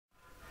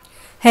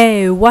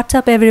Hey, what's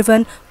up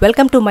everyone?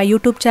 Welcome to my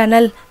YouTube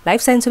channel Life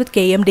Science with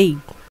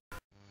KMD.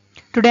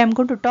 Today I'm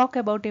going to talk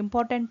about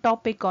important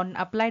topic on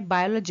applied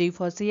biology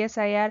for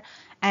CSIR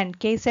and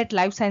Kset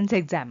Life Science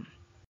exam.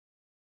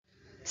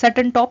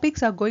 Certain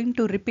topics are going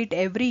to repeat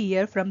every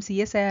year from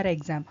CSIR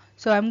exam.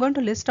 So I'm going to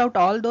list out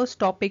all those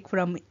topics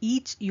from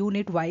each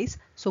unit wise.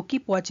 So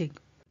keep watching.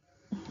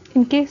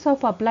 In case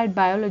of applied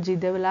biology,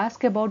 they will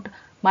ask about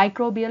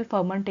microbial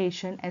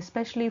fermentation,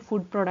 especially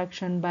food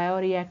production,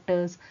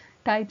 bioreactors,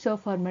 types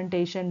of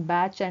fermentation,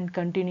 batch and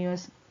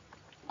continuous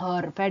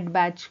or fed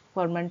batch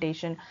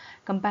fermentation,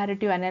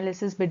 comparative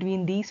analysis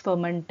between these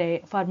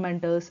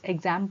fermenters,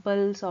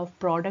 examples of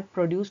product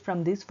produced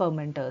from these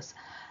fermenters,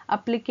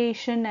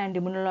 application and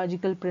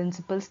immunological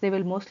principles. They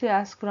will mostly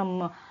ask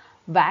from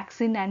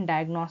vaccine and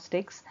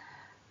diagnostics.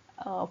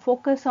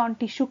 Focus on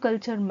tissue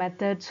culture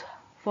methods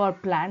for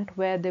plant,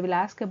 where they will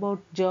ask about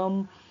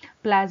germ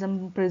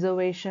plasm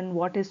preservation,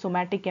 what is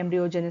somatic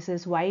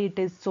embryogenesis, why it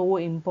is so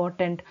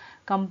important,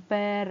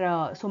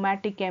 compare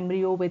somatic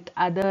embryo with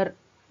other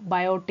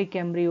biotic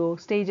embryo,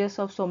 stages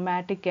of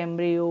somatic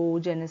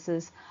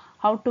embryogenesis,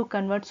 how to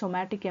convert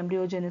somatic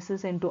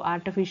embryogenesis into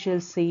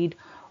artificial seed,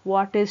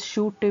 what is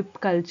shoot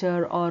tip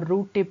culture or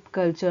root tip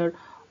culture,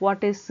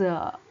 what is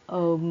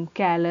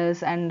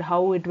callus and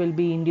how it will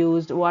be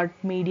induced, what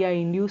media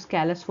induce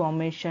callus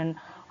formation,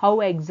 how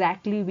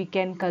exactly we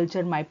can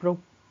culture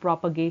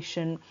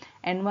micropropagation,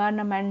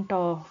 environment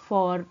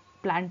for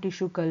plant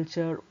tissue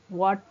culture,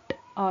 what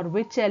or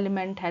which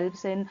element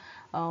helps in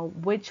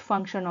which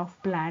function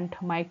of plant,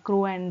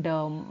 micro and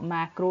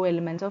macro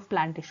elements of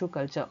plant tissue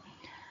culture.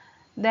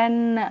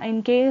 Then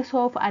in case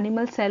of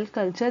animal cell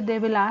culture, they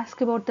will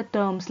ask about the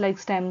terms like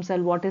stem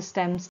cell, what is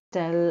stem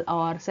cell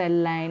or cell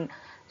line,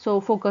 so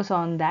focus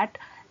on that.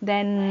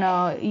 Then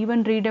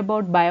even read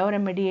about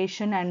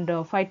bioremediation and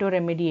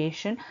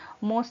phytoremediation.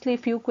 Mostly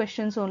few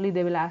questions only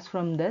they will ask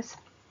from this.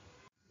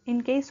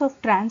 In case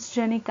of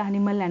transgenic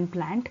animal and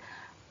plant,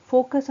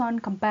 focus on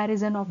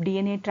comparison of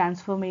DNA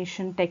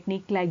transformation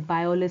technique like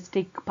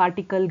biolistic,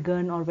 particle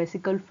gun or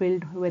vesicle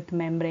filled with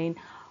membrane,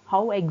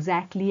 how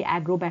exactly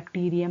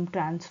agrobacterium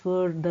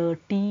transfer the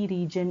T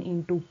region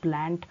into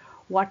plant,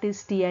 what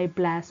is TI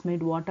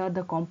plasmid, what are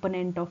the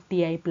component of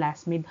TI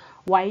plasmid,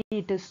 why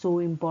it is so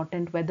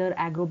important, whether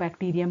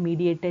agrobacterium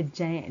mediated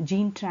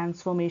gene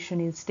transformation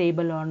is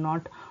stable or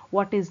not,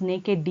 what is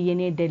naked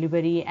DNA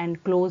delivery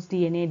and closed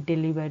DNA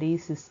delivery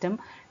system,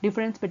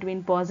 difference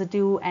between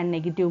positive and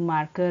negative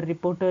marker,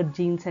 reporter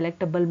gene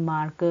selectable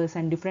markers,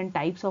 and different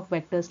types of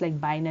vectors like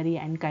binary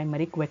and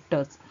chimeric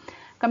vectors.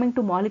 Coming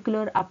to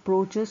molecular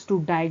approaches to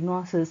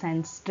diagnosis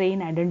and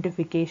strain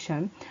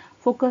identification,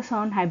 focus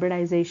on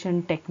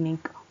hybridization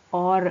technique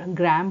or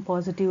gram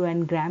positive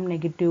and gram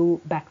negative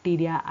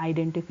bacteria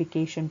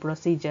identification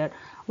procedure,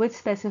 which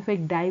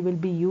specific dye will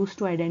be used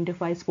to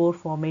identify spore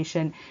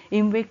formation,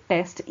 IMVIC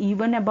test,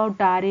 even about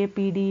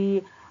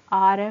RAPD,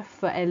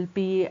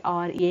 RFLP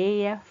or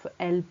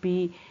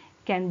AFLP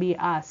can be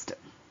asked.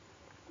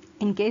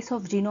 In case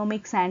of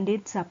genomics and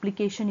its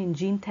application in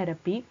gene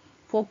therapy,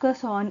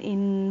 focus on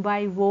in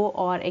vivo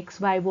or ex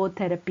vivo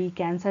therapy,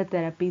 cancer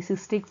therapy,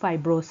 cystic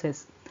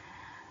fibrosis.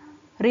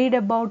 Read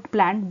about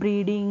plant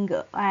breeding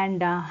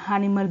and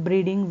animal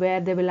breeding, where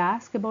they will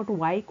ask about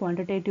why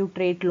quantitative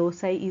trait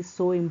loci is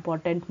so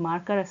important,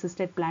 marker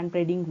assisted plant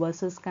breeding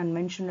versus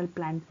conventional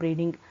plant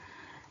breeding.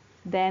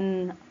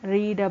 Then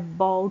read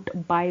about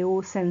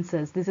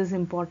biosensors. This is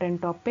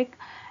important topic,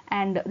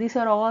 and these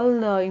are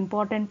all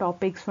important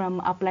topics from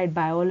applied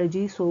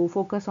biology, so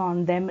focus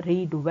on them,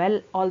 read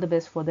well. All the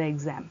best for the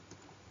exam.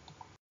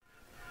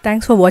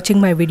 Thanks for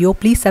watching my video.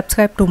 Please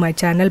subscribe to my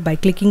channel by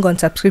clicking on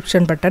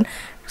subscription button.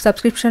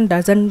 Subscription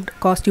doesn't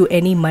cost you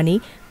any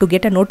money. To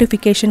get a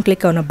notification,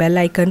 click on a bell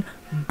icon.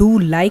 Do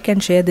like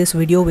and share this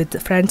video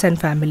with friends and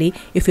family.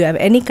 If you have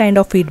any kind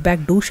of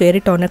feedback, do share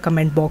it on a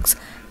comment box.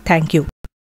 Thank you.